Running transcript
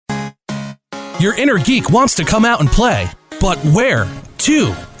Your inner geek wants to come out and play, but where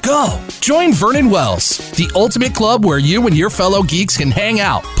to go? Join Vernon Wells, the ultimate club where you and your fellow geeks can hang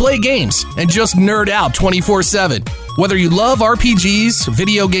out, play games, and just nerd out 24/7. Whether you love RPGs,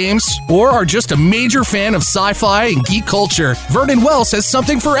 video games, or are just a major fan of sci-fi and geek culture, Vernon Wells has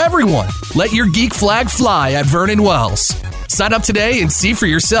something for everyone. Let your geek flag fly at Vernon Wells. Sign up today and see for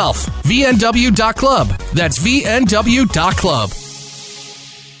yourself. VNW.club. That's VNW.club.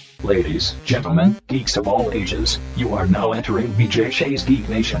 Ladies, gentlemen, geeks of all ages, you are now entering BJ Shea's Geek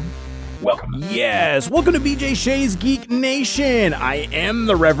Nation. Welcome. Yes, welcome to BJ Shea's Geek Nation. I am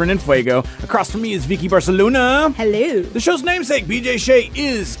the Reverend Infuego. Across from me is Vicky Barcelona. Hello. The show's namesake, BJ Shea,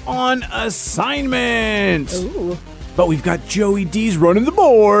 is on assignment. Ooh. But we've got Joey D's running the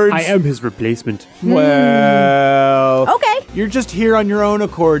boards. I am his replacement. Well, Okay. You're just here on your own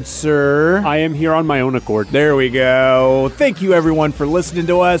accord, sir. I am here on my own accord. There we go. Thank you, everyone, for listening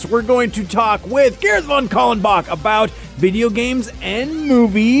to us. We're going to talk with Gareth von Kallenbach about video games and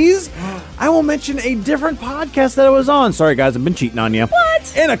movies. I will mention a different podcast that I was on. Sorry, guys, I've been cheating on you.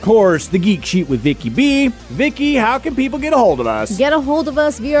 What? And, of course, the Geek Sheet with Vicky B. Vicky, how can people get a hold of us? Get a hold of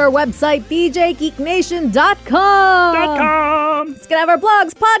us via our website, bjgeeknation.com. It's going to have our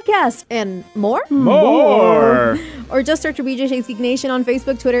blogs, podcasts, and more. More. Or just search for BJ Shea's Geek Nation on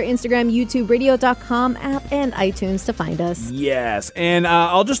Facebook, Twitter, Instagram, YouTube, radio.com app, and iTunes to find us. Yes, and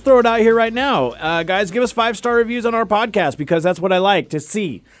I'll just throw it out here right now. Guys, give us 5-star reviews on our podcast because that's what I like to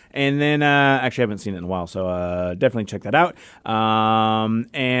see. And then, actually, I haven't seen it in a while, so definitely check that out.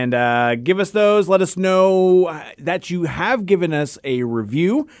 And give us those. Let us know that you have given us a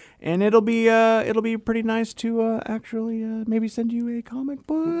review, and it'll be pretty nice to actually maybe send you a comic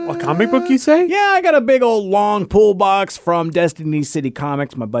book. A comic book, you say? Yeah, I got a big old long pull box from Destiny City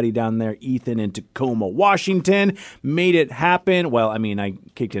Comics. My buddy down there, Ethan, in Tacoma, Washington, made it happen. Well, I mean, I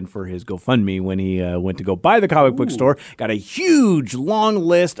kicked in for his GoFundMe when he went to go buy the comic book store. Got a huge, long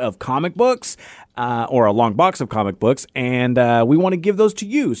list of comic books, or a long box of comic books, and we want to give those to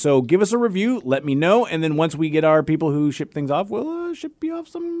you. So give us a review, let me know, and then once we get our people who ship things off, we'll ship you off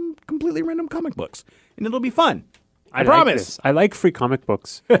some completely random comic books, and it'll be fun. I promise. I like free comic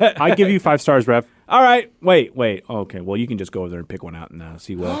books. I give you 5 stars, Rev. All right. Wait. Okay. Well, you can just go over there and pick one out and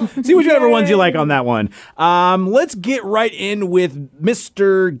see whichever ones you like on that one. Let's get right in with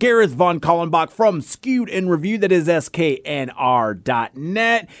Mr. Gareth von Kallenbach from Skewed and Review. That is sknr.net.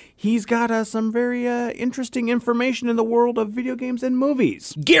 He's got some very interesting information in the world of video games and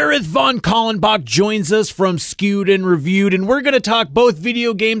movies. Gareth von Kallenbach joins us from Skewed and Reviewed, and we're going to talk both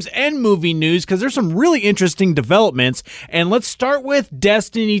video games and movie news because there's some really interesting developments. And let's start with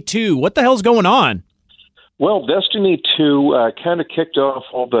Destiny 2. What the hell's going on? Well, Destiny 2 kind of kicked off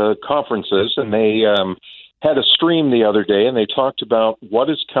all the conferences, and they had a stream the other day, and they talked about what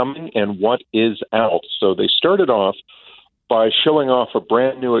is coming and what is out. So they started off by showing off a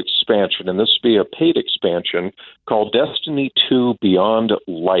brand new expansion, and this will be a paid expansion called Destiny 2 Beyond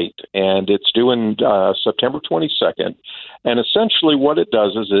Light, and it's due in September 22nd. And essentially what it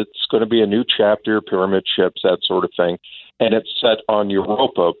does is it's going to be a new chapter, pyramid ships, that sort of thing, and it's set on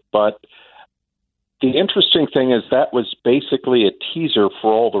Europa. But the interesting thing is that was basically a teaser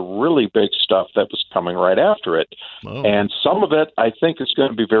for all the really big stuff that was coming right after it. Oh. And some of it I think is going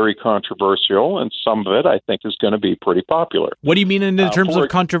to be very controversial, and some of it I think is going to be pretty popular. What do you mean in terms of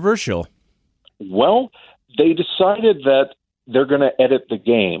controversial? Well, they decided that they're going to edit the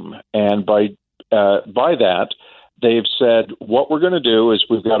game, and by that, they've said what we're going to do is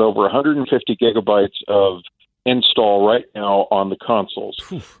we've got over 150 gigabytes of install right now on the consoles.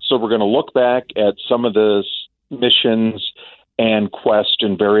 So we're going to look back at some of the missions and quests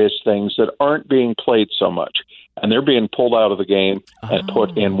and various things that aren't being played so much. And they're being pulled out of the game and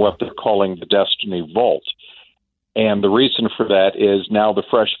put in what they're calling the Destiny Vault. And the reason for that is now the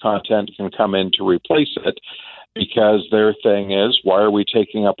fresh content can come in to replace it, because their thing is, why are we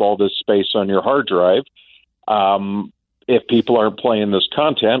taking up all this space on your hard drive? If people aren't playing this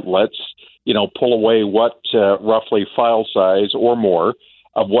content, let's pull away what roughly file size or more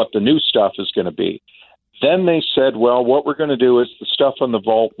of what the new stuff is going to be. Then they said, well, what we're going to do is the stuff on the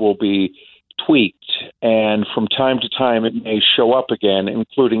vault will be tweaked, and from time to time it may show up again,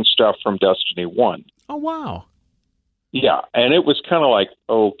 including stuff from Destiny 1. Oh, wow. Yeah, and it was kind of like,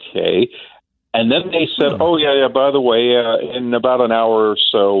 okay. And then they said, oh, yeah, by the way, in about an hour or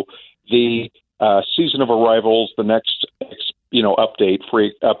so, the Season of Arrivals, the next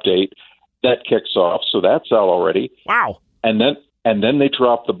free update, that kicks off, so that's out already. Wow. And then they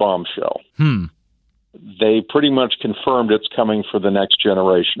dropped the bombshell. They pretty much confirmed it's coming for the next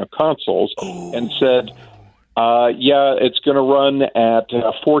generation of consoles and said Yeah, it's going to run at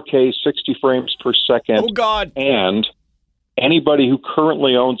 4K, 60 frames per second. Oh, God. And anybody who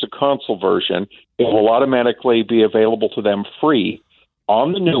currently owns a console version, it will automatically be available to them free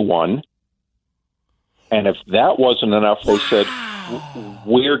on the new one. And if that wasn't enough, they said,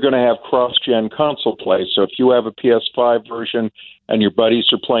 we're going to have cross-gen console play. So if you have a PS5 version and your buddies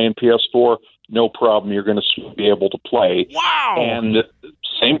are playing PS4, no problem. You're going to be able to play. Wow. And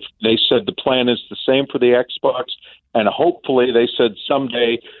they said the plan is the same for the Xbox. And hopefully, they said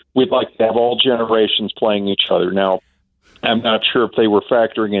someday we'd like to have all generations playing each other. Now, I'm not sure if they were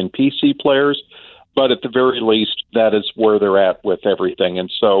factoring in PC players, but at the very least, that is where they're at with everything.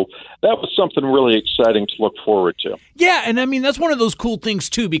 And so that was something really exciting to look forward to. Yeah, and I mean, that's one of those cool things,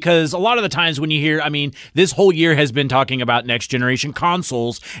 too, because a lot of the times when you hear, I mean, this whole year has been talking about next-generation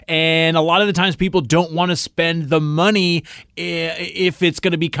consoles, and a lot of the times people don't want to spend the money if it's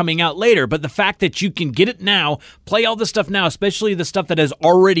going to be coming out later. But the fact that you can get it now, play all the stuff now, especially the stuff that has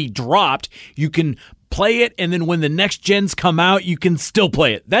already dropped, you can play it, and then when the next gens come out, you can still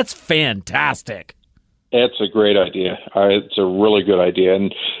play it. That's fantastic. It's a great idea. It's a really good idea.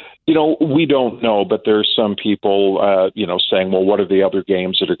 And, we don't know, but there's some people, saying, well, what are the other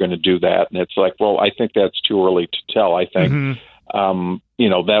games that are going to do that? And it's like, well, I think that's too early to tell. I think,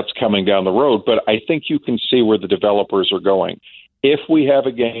 that's coming down the road. But I think you can see where the developers are going. If we have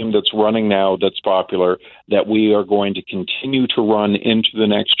a game that's running now that's popular, that we are going to continue to run into the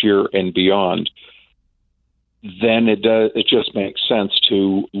next year and beyond, then it just makes sense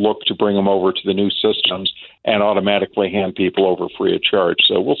to look to bring them over to the new systems and automatically hand people over free of charge.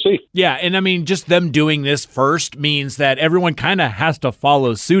 So we'll see. Yeah, and I mean, just them doing this first means that everyone kind of has to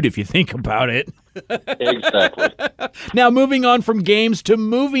follow suit if you think about it. Exactly. Now, moving on from games to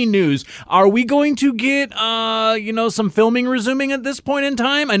movie news, are we going to get, some filming resuming at this point in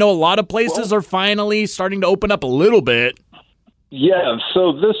time? I know a lot of places are finally starting to open up a little bit. Yeah,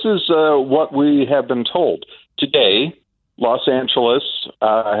 so this is what we have been told. Today, Los Angeles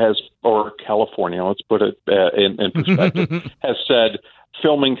or California, let's put it in perspective, has said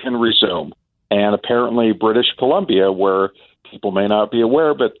filming can resume. And apparently British Columbia, where people may not be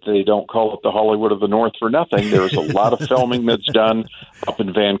aware, but they don't call it the Hollywood of the North for nothing, there's a lot of filming that's done up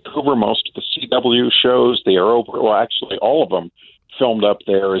in Vancouver. Most of the CW shows, they are actually all of them filmed up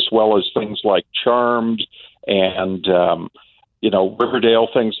there, as well as things like Charmed and Riverdale,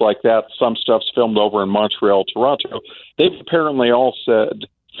 things like that. Some stuff's filmed over in Montreal, Toronto. They've apparently all said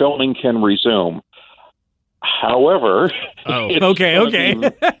filming can resume. However,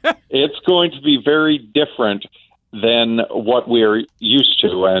 it's going to be very different than what we're used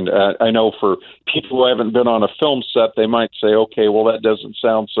to. And I know for people who haven't been on a film set, they might say, okay, well, that doesn't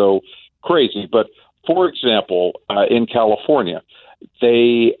sound so crazy. But for example, in California,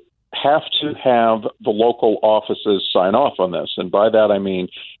 they have to have the local offices sign off on this. And by that, I mean,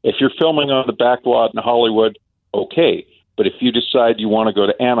 if you're filming on the back lot in Hollywood, okay. But if you decide you want to go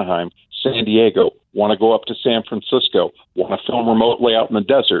to Anaheim, San Diego, want to go up to San Francisco, want to film remotely out in the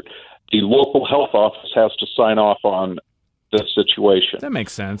desert, the local health office has to sign off on this situation. That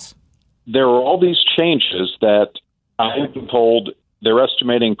makes sense. There are all these changes that I have been told they're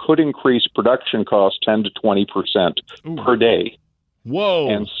estimating could increase production costs 10 to 20% per day. Whoa.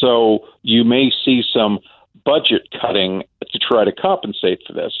 And so you may see some budget cutting to try to compensate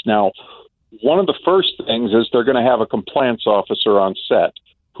for this. Now, one of the first things is they're going to have a compliance officer on set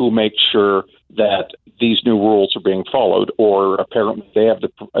who makes sure that these new rules are being followed, or apparently they have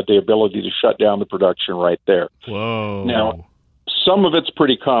the ability to shut down the production right there. Whoa. Now, some of it's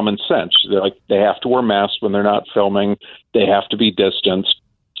pretty common sense. Like they have to wear masks when they're not filming. They have to be distanced.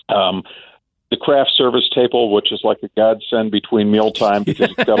 The craft service table, which is like a godsend between mealtime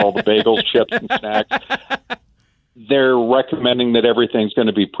because it's got all the bagels, chips, and snacks, they're recommending that everything's going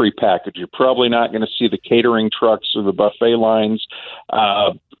to be prepackaged. You're probably not going to see the catering trucks or the buffet lines,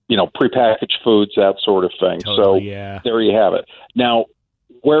 prepackaged foods, that sort of thing. Totally, There you have it. Now,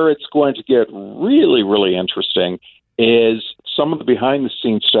 where it's going to get really, really interesting is some of the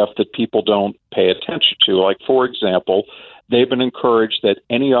behind-the-scenes stuff that people don't pay attention to. Like, for example, they've been encouraged that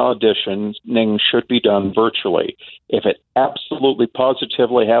any auditioning should be done virtually. If it absolutely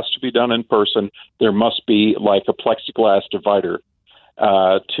positively has to be done in person, there must be like a plexiglass divider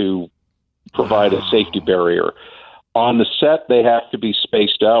to provide a safety barrier. On the set, they have to be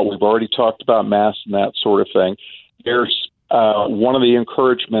spaced out. We've already talked about masks and that sort of thing. There's one of the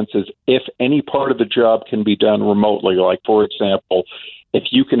encouragements is if any part of the job can be done remotely, like, for example, if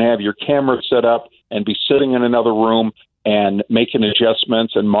you can have your camera set up and be sitting in another room and making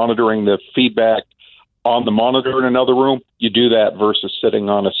adjustments and monitoring the feedback on the monitor in another room, you do that versus sitting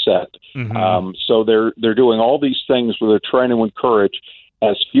on a set. So they're doing all these things where they're trying to encourage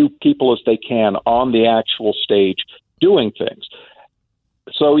as few people as they can on the actual stage doing things.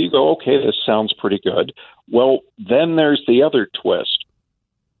 So you go, okay, this sounds pretty good. Well, then there's the other twist,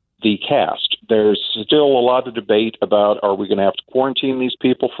 the cast. There's still a lot of debate about, are we going to have to quarantine these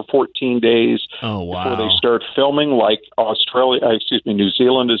people for 14 days before they start filming, like New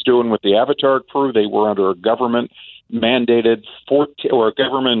Zealand is doing with the Avatar crew. They were under a government mandated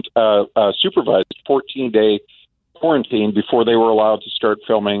government supervised 14-day quarantine before they were allowed to start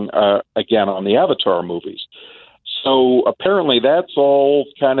filming again on the Avatar movies. So apparently that's all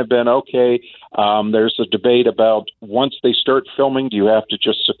kind of been okay. There's a debate about once they start filming, do you have to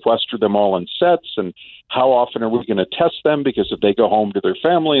just sequester them all in sets? And how often are we going to test them? Because if they go home to their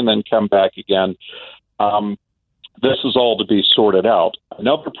family and then come back again, this is all to be sorted out.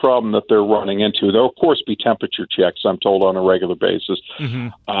 Another problem that they're running into, there'll of course be temperature checks, I'm told, on a regular basis.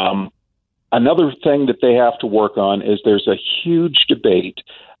 Another thing that they have to work on is there's a huge debate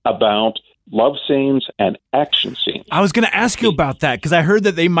about love scenes and action scenes. I was going to ask you about that because I heard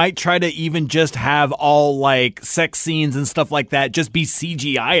that they might try to even just have all like sex scenes and stuff like that just be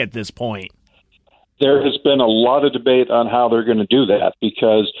CGI at this point. There has been a lot of debate on how they're going to do that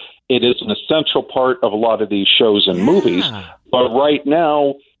because it is an essential part of a lot of these shows and movies. But right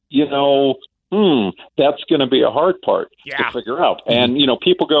now, that's going to be a hard part to figure out. And,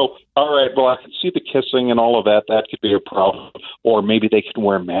 people go, all right, well, I can see the kissing and all of that. That could be a problem. Or maybe they can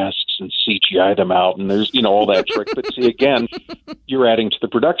wear masks and CGI them out. And there's, all that trick. But see, again, you're adding to the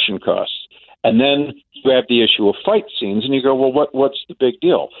production costs. And then you have the issue of fight scenes. And you go, well, what's the big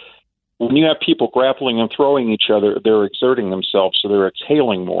deal? When you have people grappling and throwing each other, they're exerting themselves, so they're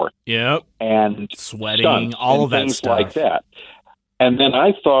exhaling more. Yep. And sweating, all of that things stuff. like that. And then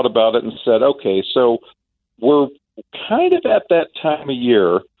I thought about it and said, okay, so we're kind of at that time of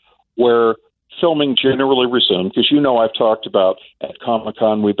year where filming generally resumed, because I've talked about at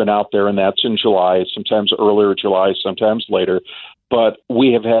Comic-Con, we've been out there, and that's in July, sometimes earlier July, sometimes later. But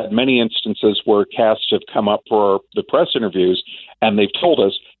we have had many instances where casts have come up for the press interviews, and they've told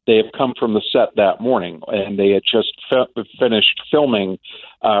us they have come from the set that morning, and they had just finished filming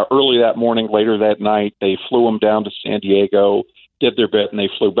early that morning, later that night. They flew them down to San Diego, did their bit, and they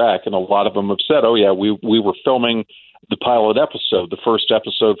flew back. And a lot of them have said, oh, yeah, we were filming the pilot episode, the first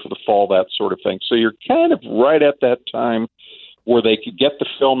episode for the fall, that sort of thing. So you're kind of right at that time where they could get the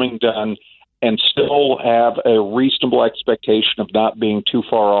filming done and still have a reasonable expectation of not being too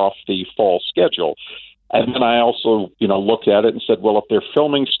far off the fall schedule. And then I also, looked at it and said, well, if they're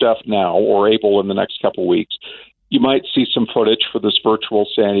filming stuff now or able in the next couple of weeks, you might see some footage for this virtual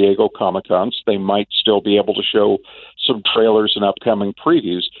San Diego Comic-Con. So they might still be able to show some trailers and upcoming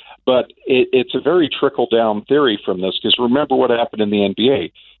previews. But it's a very trickle-down theory from this, because remember what happened in the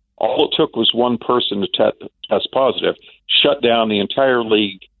NBA. All it took was one person to test positive, shut down the entire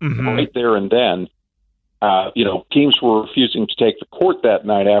league right there and then. Teams were refusing to take the court that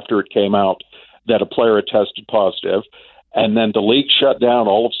night after it came out that a player had tested positive. And then the league shut down,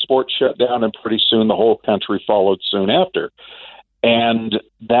 all of sports shut down, and pretty soon the whole country followed soon after. And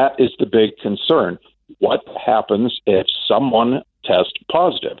that is the big concern. What happens if someone tests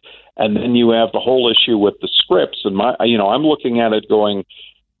positive? And then you have the whole issue with the scripts. And I'm looking at it going,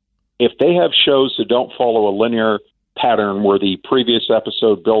 if they have shows that don't follow a linear pattern where the previous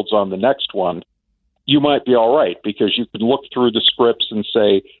episode builds on the next one, you might be all right, because you can look through the scripts and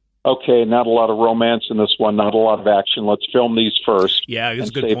say, okay, not a lot of romance in this one, not a lot of action. Let's film these first. Yeah, that's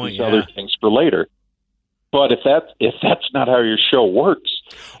a good save point. These other things for later. But if that's not how your show works,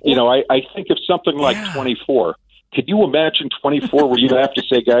 I think of something like 24. Could you imagine 24 where you have to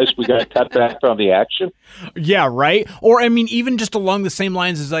say, guys, we got to cut back on the action? Yeah, right. Or, even just along the same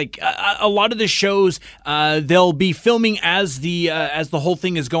lines as like a lot of the shows, they'll be filming as the whole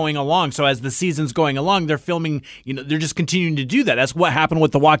thing is going along. So as the season's going along, they're filming, they're just continuing to do that. That's what happened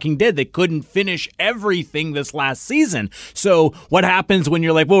with The Walking Dead. They couldn't finish everything this last season. So what happens when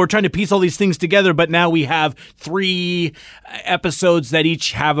you're like, well, we're trying to piece all these things together, but now we have 3 episodes that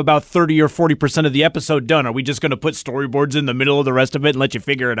each have about 30 or 40% of the episode done. Are we just going to put storyboards in the middle of the rest of it and let you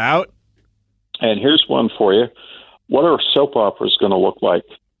figure it out? And here's one for you. What are soap operas going to look like?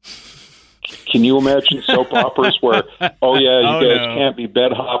 Can you imagine soap operas where, you guys can't be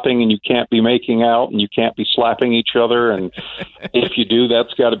bed hopping and you can't be making out and you can't be slapping each other, and if you do,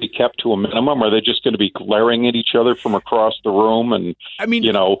 that's got to be kept to a minimum? Are they just going to be glaring at each other from across the room? And,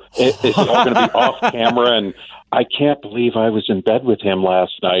 it's all going to be off camera, and I can't believe I was in bed with him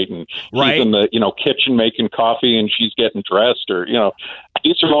last night, and Right. he's in the kitchen making coffee, and she's getting dressed, or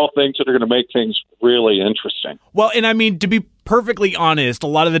these are all things that are going to make things really interesting. Well, and I mean, to be perfectly honest, a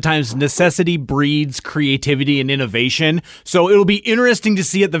lot of the times necessity breeds creativity and innovation. So it'll be interesting to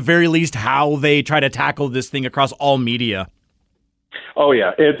see at the very least how they try to tackle this thing across all media. Oh,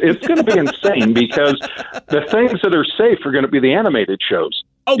 yeah. It's going to be insane because the things that are safe are going to be the animated shows.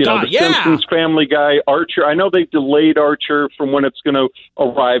 Oh, God, The Simpsons, Family Guy, Archer. I know they delayed Archer from when it's going to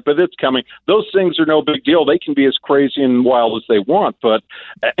arrive, but it's coming. Those things are no big deal. They can be as crazy and wild as they want.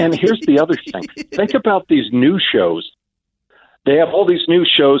 And here's the other thing. Think about these new shows. They have all these new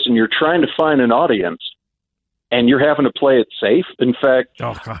shows, and you're trying to find an audience, and you're having to play it safe. In fact,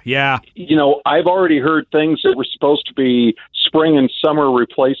 yeah. I've already heard things that were supposed to be spring and summer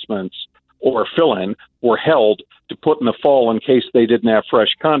replacements or fill-in were held to put in the fall in case they didn't have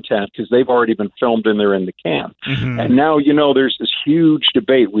fresh content because they've already been filmed and they're in the can. Mm-hmm. And now, there's this huge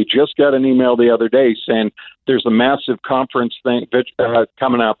debate. We just got an email the other day saying there's a massive conference thing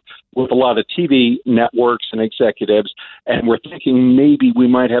coming up with a lot of TV networks and executives, and we're thinking maybe we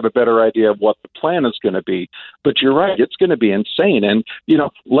might have a better idea of what the plan is going to be. But you're right, it's going to be insane. And,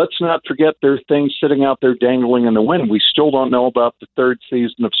 let's not forget there are things sitting out there dangling in the wind. We still don't know about the third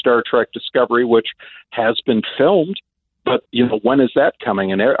season of Star Trek Discovery, which has been filmed, but, when is that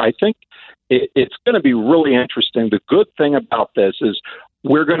coming? And I think it's going to be really interesting. The good thing about this is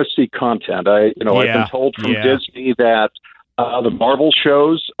we're going to see content. I've been told from Disney that the Marvel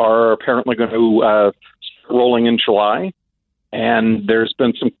shows are apparently going to start rolling in July. And there's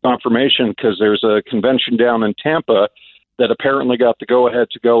been some confirmation because there's a convention down in Tampa that apparently got the go-ahead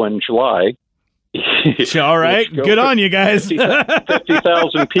to go in July. All right. Good on you guys.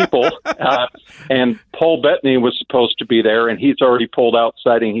 50,000 people. And Paul Bettany was supposed to be there, and he's already pulled out,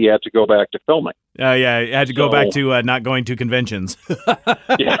 citing he had to go back to filming. Yeah, I had to go back to not going to conventions.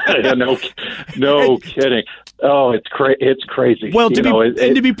 No kidding. Oh, it's crazy. Well,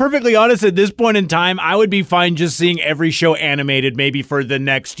 to be perfectly honest, at this point in time, I would be fine just seeing every show animated maybe for the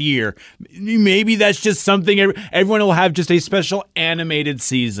next year. Maybe that's just something everyone will have just a special animated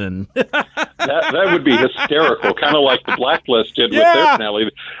season. That would be hysterical, kind of like the Blacklist did with their finale.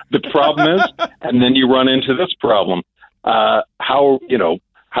 The problem is, and then you run into this problem,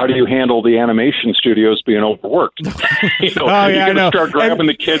 how do you handle the animation studios being overworked? You're going to start grabbing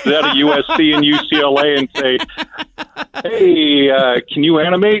the kids out of USC and UCLA and say, hey, can you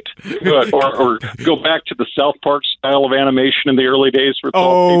animate? Or go back to the South Park style of animation in the early days.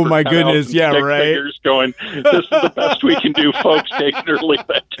 Oh, my goodness. Yeah, right. Going, this is the best we can do, folks. Take it or leave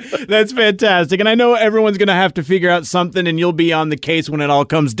it. That's fantastic. And I know everyone's going to have to figure out something, and you'll be on the case when it all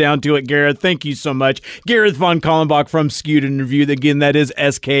comes down to it, Gareth. Thank you so much. Gareth von Kallenbach from Skewed and Reviewed. Again, that is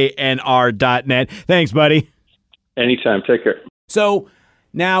sknr.net. Thanks, buddy. Anytime. Take care. So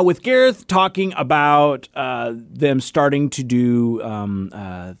now with Gareth talking about them starting to do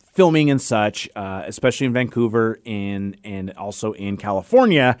filming and such, especially in Vancouver and also in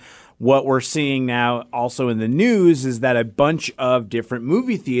California, what we're seeing now also in the news is that a bunch of different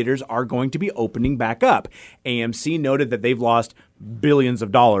movie theaters are going to be opening back up. AMC noted that they've lost billions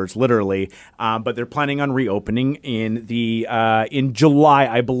of dollars, literally, but they're planning on reopening in July,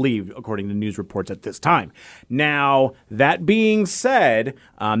 I believe, according to news reports at this time. Now, that being said,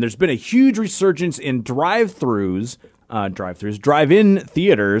 there's been a huge resurgence in drive-in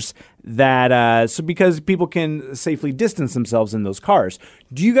theaters that because people can safely distance themselves in those cars.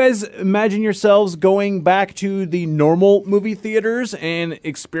 Do you guys imagine yourselves going back to the normal movie theaters and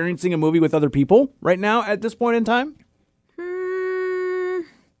experiencing a movie with other people right now at this point in time?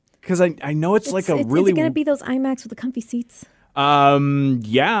 Because I know it's like a really... Is it going to be those IMAX with the comfy seats?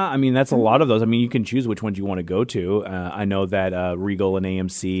 Yeah, I mean, that's a lot of those. I mean, you can choose which ones you want to go to. I know that Regal and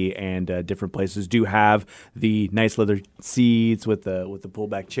AMC and different places do have the nice leather seats with the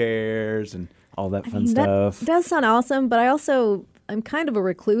pullback chairs and all that fun stuff. That does sound awesome, but I'm kind of a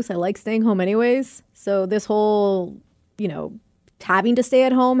recluse. I like staying home anyways. So this whole, having to stay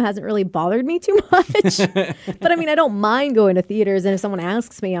at home hasn't really bothered me too much. But I mean, I don't mind going to theaters. And if someone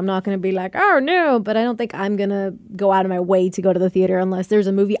asks me, I'm not going to be like, oh, no. But I don't think I'm going to go out of my way to go to the theater unless there's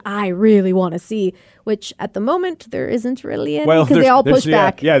a movie I really want to see, which at the moment there isn't really any because they all push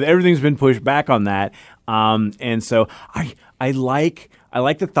back. Yeah, everything's been pushed back on that. And so I like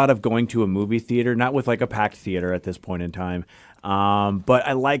the thought of going to a movie theater, not with like a packed theater at this point in time. But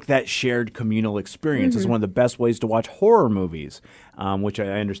I like that shared communal experience. It's one of the best ways to watch horror movies. which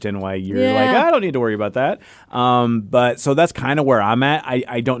I understand why you're Yeah. like, I don't need to worry about that. But so that's kind of where I'm at.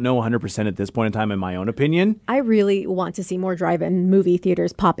 I don't know 100% at this point in time, in my own opinion. I really want to see more drive-in movie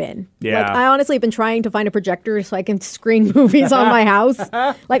theaters pop in. Yeah. Like, I honestly have been trying to find a projector so I can screen movies on my house,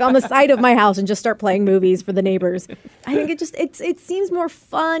 like on the side of my house, and just start playing movies for the neighbors. I think it seems more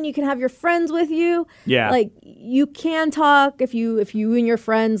fun. You can have your friends with you. Yeah. Like, you can talk if you and your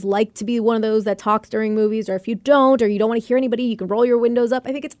friends like to be one of those that talks during movies, or if you don't, or you don't want to hear anybody, you can roll your windows up.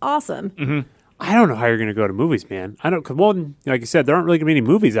 I think it's awesome. Mm-hmm. I don't know how you're going to go to movies, man. I don't, cause, well, like you said, there aren't really going to be any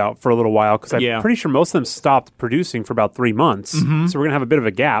movies out for a little while because I'm pretty sure most of them stopped producing for about 3 months. Mm-hmm. So we're going to have a bit of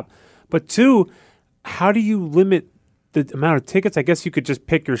a gap. But two, how do you limit the amount of tickets? I guess you could just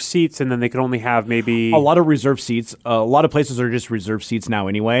pick your seats and then they could only have maybe A lot of reserved seats. A lot of places are just reserved seats now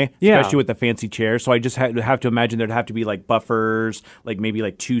anyway, Yeah. especially with the fancy chairs. So I just have to imagine there'd have to be like buffers, like maybe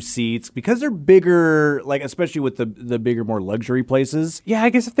like 2 seats because they're bigger, like especially with the bigger, more luxury places. Yeah,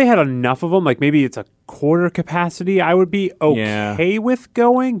 I guess if they had enough of them, like maybe it's a quarter capacity, I would be okay with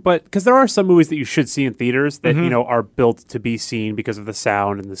going. But because there are some movies that you should see in theaters that, are built to be seen because of the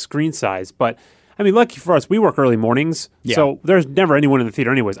sound and the screen size. But I mean, lucky for us, we work early mornings, so there's never anyone in the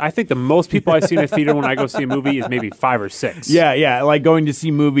theater anyways. I think the most people I see in a theater when I go see a movie is maybe 5 or 6. Yeah, like going to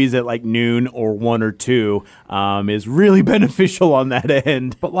see movies at like noon or 1 or 2 is really beneficial on that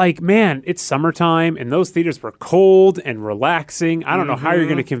end. But like, man, it's summertime and those theaters were cold and relaxing. I don't know how you're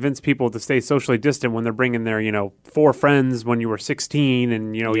going to convince people to stay socially distant when they're bringing their, 4 friends when you were 16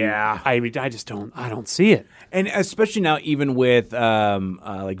 and, I just don't see it. And especially now, even with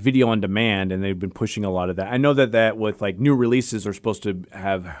like video on demand, and they've been pushing a lot of that. I know that with like new releases are supposed to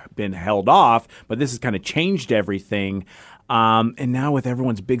have been held off, but this has kind of changed everything. And now with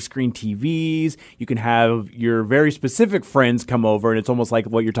everyone's big screen TVs, you can have your very specific friends come over, and it's almost like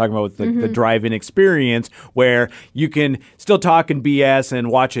what you're talking about with the drive-in experience, where you can still talk and BS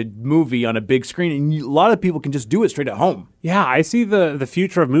and watch a movie on a big screen, and a lot of people can just do it straight at home. Yeah, I see the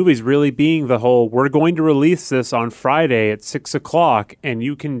future of movies really being the whole, we're going to release this on Friday at 6 o'clock, and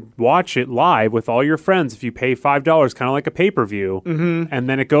you can watch it live with all your friends if you pay $5, kind of like a pay-per-view, and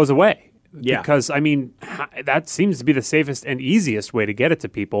then it goes away. Yeah. Because, I mean, that seems to be the safest and easiest way to get it to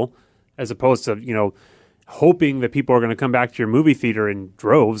people, as opposed to, hoping that people are going to come back to your movie theater in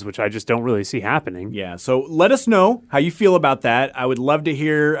droves, which I just don't really see happening. Yeah, so let us know how you feel about that. I would love to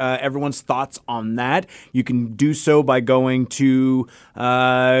hear everyone's thoughts on that. You can do so by going to,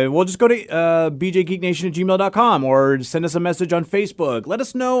 just go to bjgeeknation@gmail.com or send us a message on Facebook. Let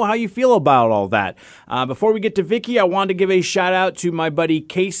us know how you feel about all that. Before we get to Vicky, I wanted to give a shout out to my buddy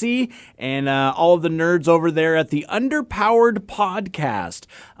Casey and all of the nerds over there at the Underpowered Podcast.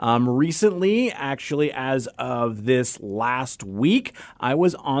 Recently, actually, as of this last week, I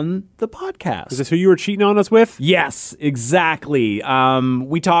was on the podcast. Is this who you were cheating on us with? Yes, exactly.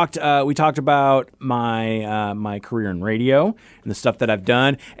 We talked about my career in radio and the stuff that I've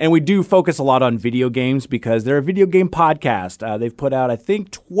done, and we do focus a lot on video games because they're a video game podcast. They've put out, I think,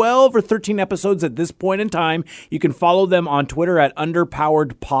 12 or 13 episodes at this point in time. You can follow them on Twitter at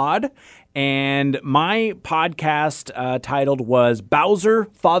UnderpoweredPod. And my podcast titled was Bowser,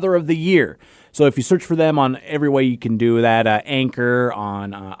 Father of the Year. So if you search for them on every way you can do that, Anchor,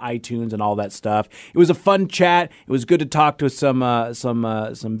 on iTunes and all that stuff. It was a fun chat. It was good to talk to some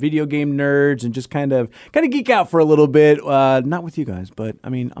video game nerds and just kind of geek out for a little bit. Not with you guys, but I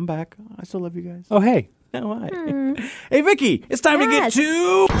mean, I'm back. I still love you guys. Oh, hey. Oh, hi. Hey, Vicky, it's time to get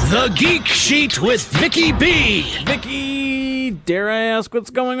to The Geek Sheet with Vicky B. Vicky, dare I ask what's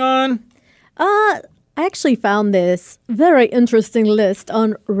going on? I actually found this very interesting list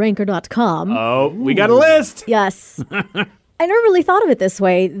on ranker.com. Oh, we got a list. Yes. I never really thought of it this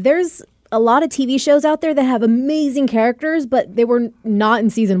way. There's a lot of TV shows out there that have amazing characters, but they were not in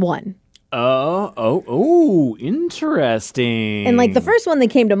season 1. Oh, interesting. And like the first one that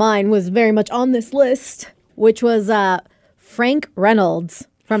came to mind was very much on this list, which was Frank Reynolds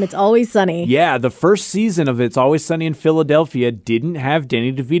from It's Always Sunny. Yeah, the first season of It's Always Sunny in Philadelphia didn't have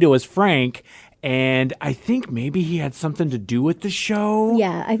Danny DeVito as Frank, and I think maybe he had something to do with the show.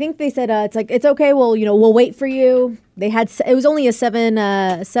 Yeah, I think they said it's okay. Well, we'll wait for you. It was only a seven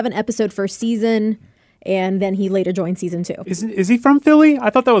episode first season. And then he later joined season 2. Is he from Philly? I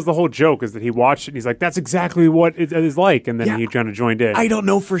thought that was the whole joke, is that he watched it and he's like, that's exactly what it is like. And then he kind of joined in. I don't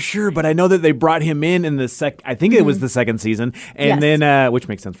know for sure, but I know that they brought him in the I think it was the second season. And then, which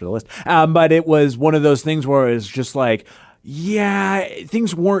makes sense for the list. But it was one of those things where it's just like, yeah,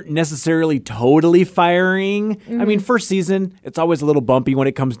 things weren't necessarily totally firing. I mean, first season, it's always a little bumpy when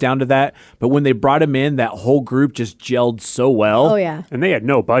it comes down to that. But when they brought him in, that whole group just gelled so well. Oh, yeah. And they had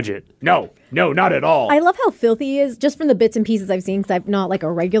no budget. No. No, not at all. I love how filthy he is, just from the bits and pieces I've seen, because I'm not like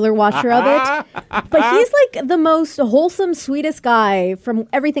a regular watcher of it. But he's like the most wholesome, sweetest guy from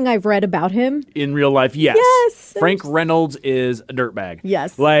everything I've read about him. In real life, yes. Yes. Frank Reynolds is a dirtbag.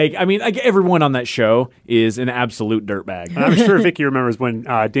 Yes. Like everyone on that show is an absolute dirtbag. I'm sure Vicky remembers when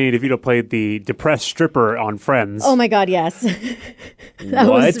Danny DeVito played the depressed stripper on Friends. Oh my God, yes. That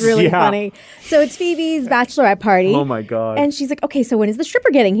was really funny. So it's Phoebe's bachelorette party. Oh my God. And she's like, okay, so when is the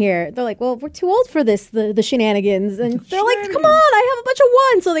stripper getting here? They're like, well, we're too old for this, the shenanigans. And they're like, come on, I have a bunch of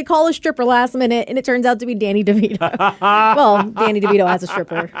ones. So they call a stripper last minute, and it turns out to be Danny DeVito. Well, Danny DeVito as a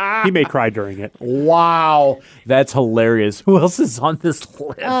stripper. He may cry during it. Wow. That's hilarious. Who else is on this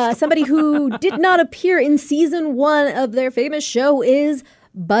list? Somebody who did not appear in season 1 of their famous show is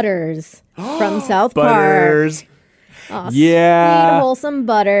Butters from South Park. Butters. Oh, yeah. Sweet, wholesome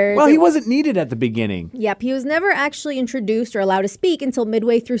Butters. Well, he wasn't needed at the beginning. Yep, he was never actually introduced or allowed to speak until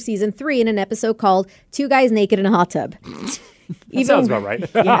midway through season 3 in an episode called Two Guys Naked in a Hot Tub. Sounds about right.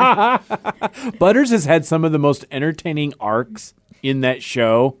 Yeah. Butters has had some of the most entertaining arcs in that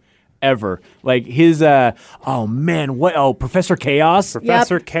show ever. Like his, Professor Chaos?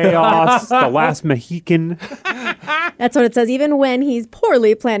 Professor Chaos, the last Mohican. That's what it says. Even when he's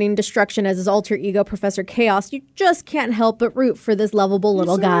poorly planning destruction as his alter ego, Professor Chaos, you just can't help but root for this lovable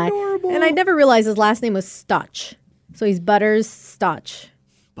little guy. Adorable. And I never realized his last name was Stotch. So he's Butters Stotch.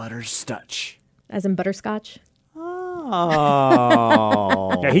 Butters Stutch. As in butterscotch.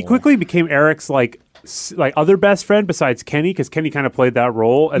 Oh. Yeah, he quickly became Eric's like other best friend besides Kenny, because Kenny kind of played that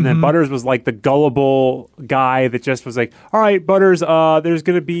role, and then Butters was like the gullible guy that just was like, all right, Butters, there's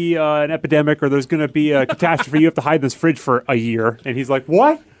going to be an epidemic or there's going to be a catastrophe. You have to hide in this fridge for a year. And he's like,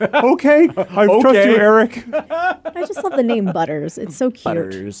 what? Okay. I trust you, Eric. I just love the name Butters. It's so cute.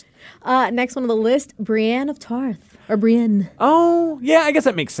 Butters. Next one on the list, Brienne of Tarth. Or Brienne. Oh, yeah, I guess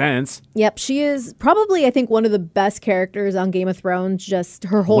that makes sense. Yep, she is probably, I think, one of the best characters on Game of Thrones. Just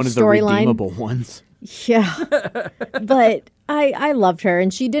her whole One of the storyline. redeemable ones. Yeah. But I loved her.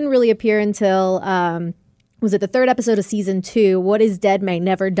 And she didn't really appear until, was it the 3rd episode of season 2, What is Dead May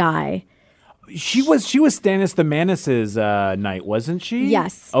Never Die. She was Stannis the Manus's knight, wasn't she?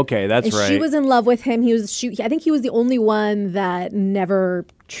 Yes. Okay, that's And right. she was in love with him. I think he was the only one that never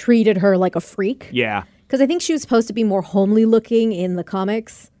treated her like a freak. Yeah. Because I think she was supposed to be more homely looking in the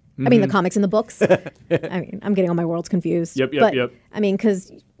comics. I mean, the comics and the books. I mean, I'm getting all my worlds confused. Yep. I mean, because,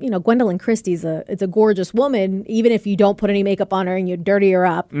 Gwendolyn Christie's it's a gorgeous woman, even if you don't put any makeup on her and you dirty her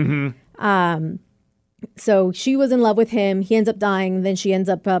up. So she was in love with him. He ends up dying. Then she ends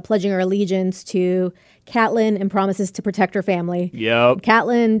up pledging her allegiance to Catelyn and promises to protect her family. Yep.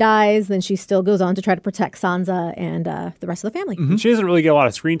 Catelyn dies. Then she still goes on to try to protect Sansa and the rest of the family. She doesn't really get a lot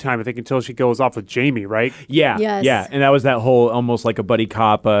of screen time, I think, until she goes off with Jamie, right? Yeah. Yes. Yeah. And that was that whole almost like a buddy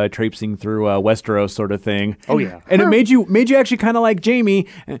cop traipsing through Westeros sort of thing. Oh, yeah. And it made you actually kind of like Jamie.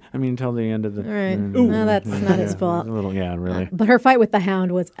 I mean, until the end of the. All right. No, that's not his fault. A little, yeah, really. But her fight with the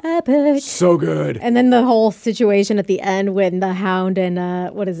Hound was epic. So good. And then the whole situation at the end when the Hound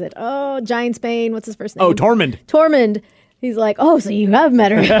and what is it? Oh, Giantsbane. What's his first name? Oh, Tormund. Tormund. He's like, oh, so you have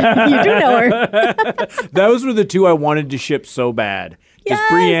met her. You do know her. Those were the two I wanted to ship so bad. Just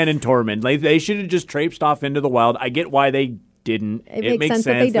Yes. Brienne and Tormund. Like, they should have just traipsed off into the wild. I get why they didn't. It makes sense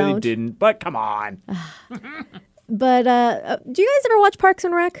that they don't. didn't. But come on. But do you guys ever watch Parks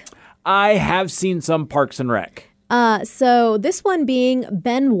and Rec? I have seen some Parks and Rec. So this one being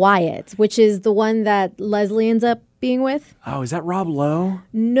Ben Wyatt, which is the one that Leslie ends up being with. Oh, is that Rob Lowe?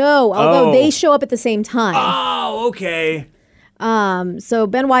 No, although Oh. they show up at the same time. Oh, okay. So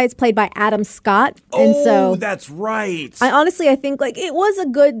Ben Wyatt's played by Adam Scott. And so that's right. I think like it was a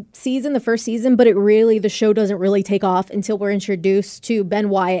good season, the first season, but the show doesn't really take off until we're introduced to Ben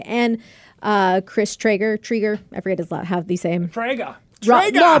Wyatt and Chris Traeger. I forget his have the same. Traeger.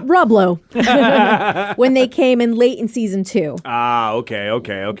 Rob Lowe. When they came in late in season 2. Ah, okay.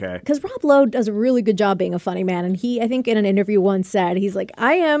 Because Rob Lowe does a really good job being a funny man. And he, I think in an interview once said, he's like,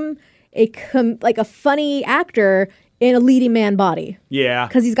 I am a funny actor in a leading man body. Yeah.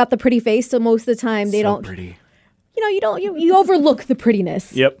 Because he's got the pretty face. So most of the time they don't. Pretty. You overlook the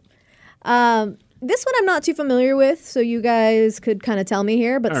prettiness. Yep. This one I'm not too familiar with. So you guys could kind of tell me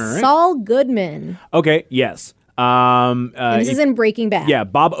here. But right. Saul Goodman. Okay. Yes. And this is in Breaking Bad. Yeah,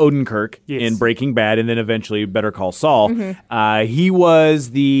 Bob Odenkirk in Breaking Bad, and then eventually Better Call Saul. He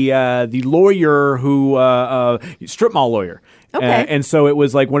was the lawyer who strip mall lawyer Okay. And so it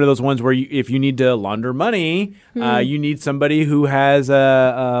was like one of those ones where if you need to launder money, you need somebody who has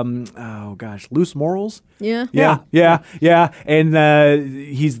loose morals. Yeah. And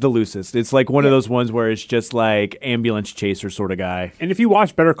he's the loosest. It's like one of those ones where it's just like ambulance chaser sort of guy. And if you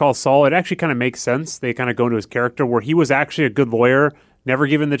watch Better Call Saul, it actually kind of makes sense. They kind of go into his character where he was actually a good lawyer, never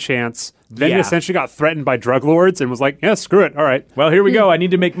given the chance, then essentially got threatened by drug lords and was like, yeah, screw it. All right. Well, here we go. I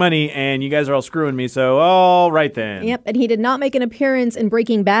need to make money, and you guys are all screwing me, so all right then. Yep, and he did not make an appearance in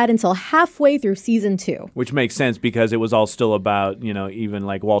Breaking Bad until halfway through season 2. Which makes sense because it was all still about, even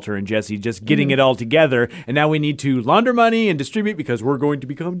like Walter and Jesse just getting it all together, and now we need to launder money and distribute because we're going to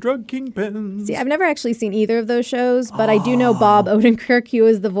become drug kingpins. See, I've never actually seen either of those shows, but I do know Bob Odenkirk. He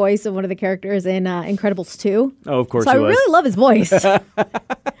was the voice of one of the characters in Incredibles 2. Oh, of course so he I was. really love his voice.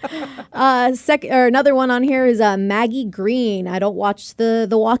 Another one on here is Maggie Green. I don't watch The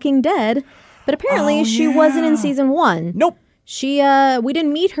Walking Dead, but apparently she wasn't in season 1. Nope. We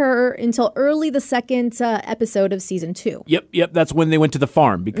didn't meet her until early the second episode of season 2. Yep. That's when they went to the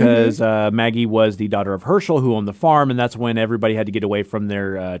farm because Maggie was the daughter of Herschel who owned the farm, and that's when everybody had to get away from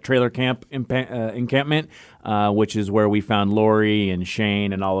their trailer camp encampment, which is where we found Lori and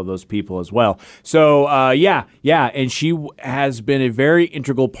Shane and all of those people as well. So, and she has been a very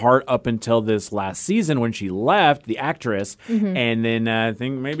integral part up until this last season when she left, the actress, and then I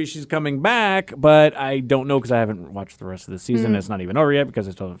think maybe she's coming back, but I don't know because I haven't watched the rest of the season. It's not even over yet because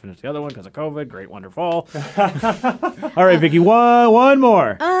I still haven't finished the other one because of COVID. Great, wonderful. All right, Vicky, one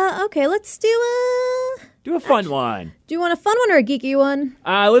more. Okay, let's do a fun one. Do you want a fun one or a geeky one?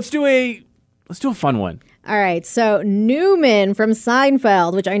 Let's do a fun one. All right, so Newman from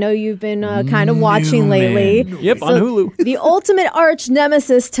Seinfeld, which I know you've been kind of watching lately. Yep, on Hulu. The ultimate arch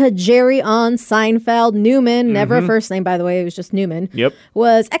nemesis to Jerry on Seinfeld, Newman, never a first name, by the way, it was just Newman,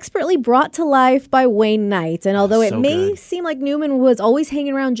 was expertly brought to life by Wayne Knight. And although it may seem like Newman was always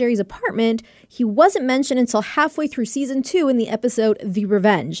hanging around Jerry's apartment, he wasn't mentioned until halfway through season 2 in the episode The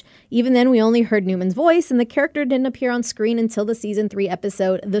Revenge. Even then, we only heard Newman's voice, and the character didn't appear on screen until the season 3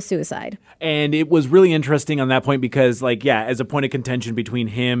 episode The Suicide. And it was really interesting on that point because, as a point of contention between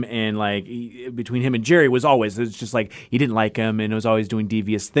him and Jerry was always, it's just like he didn't like him and was always doing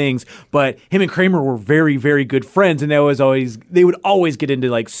devious things. But him and Kramer were very, very good friends, and they would always get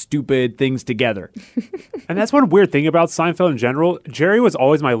into stupid things together. And that's one weird thing about Seinfeld in general. Jerry was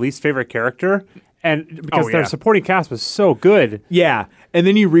always my least favorite character. And because their supporting cast was so good. Yeah. And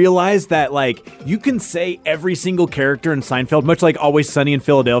then you realize that, you can say every single character in Seinfeld, much like Always Sunny in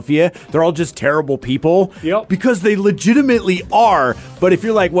Philadelphia, they're all just terrible people. Yep. Because they legitimately are. But if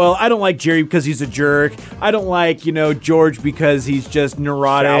you're like, well, I don't like Jerry because he's a jerk. I don't like, George because he's just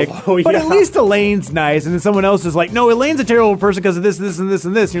neurotic. Shallow, but at least Elaine's nice. And then someone else is like, no, Elaine's a terrible person because of this, this, and this,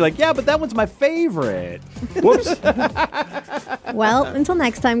 and this. And you're like, yeah, but that one's my favorite. Whoops. Well, until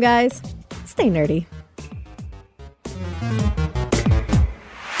next time, guys. Stay nerdy.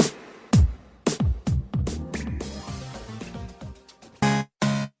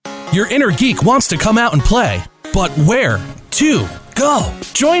 Your inner geek wants to come out and play, but where to go?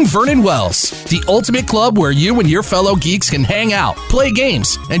 Join Vernon Wells, the ultimate club where you and your fellow geeks can hang out, play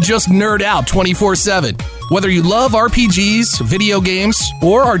games, and just nerd out 24/7. Whether you love RPGs, video games,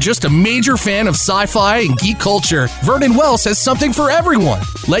 or are just a major fan of sci-fi and geek culture, Vernon Wells has something for everyone.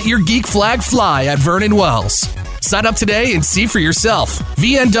 Let your geek flag fly at Vernon Wells. Sign up today and see for yourself.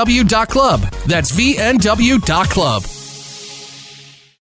 VNW.club. That's VNW.club.